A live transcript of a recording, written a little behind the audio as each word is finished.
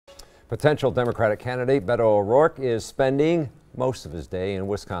Potential Democratic candidate Beto O'Rourke is spending most of his day in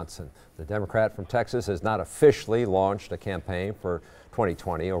Wisconsin. The Democrat from Texas has not officially launched a campaign for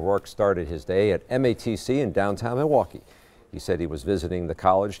 2020. O'Rourke started his day at MATC in downtown Milwaukee. He said he was visiting the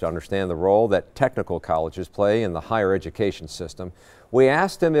college to understand the role that technical colleges play in the higher education system. We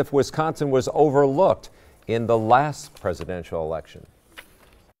asked him if Wisconsin was overlooked in the last presidential election.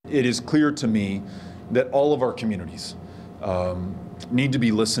 It is clear to me that all of our communities need to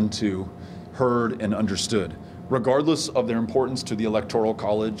be listened to, heard, and understood, regardless of their importance to the Electoral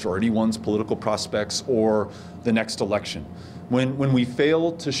College or anyone's political prospects or the next election. When we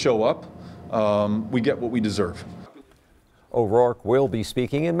fail to show up, we get what we deserve. O'Rourke will be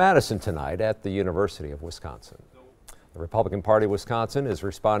speaking in Madison tonight at the University of Wisconsin. The Republican Party of Wisconsin is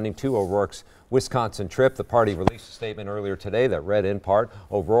responding to O'Rourke's Wisconsin trip. The party released a statement earlier today that read in part,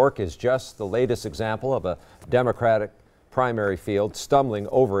 "O'Rourke is just the latest example of a Democratic primary field stumbling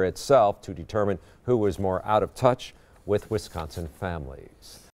over itself to determine who is more out of touch with Wisconsin families."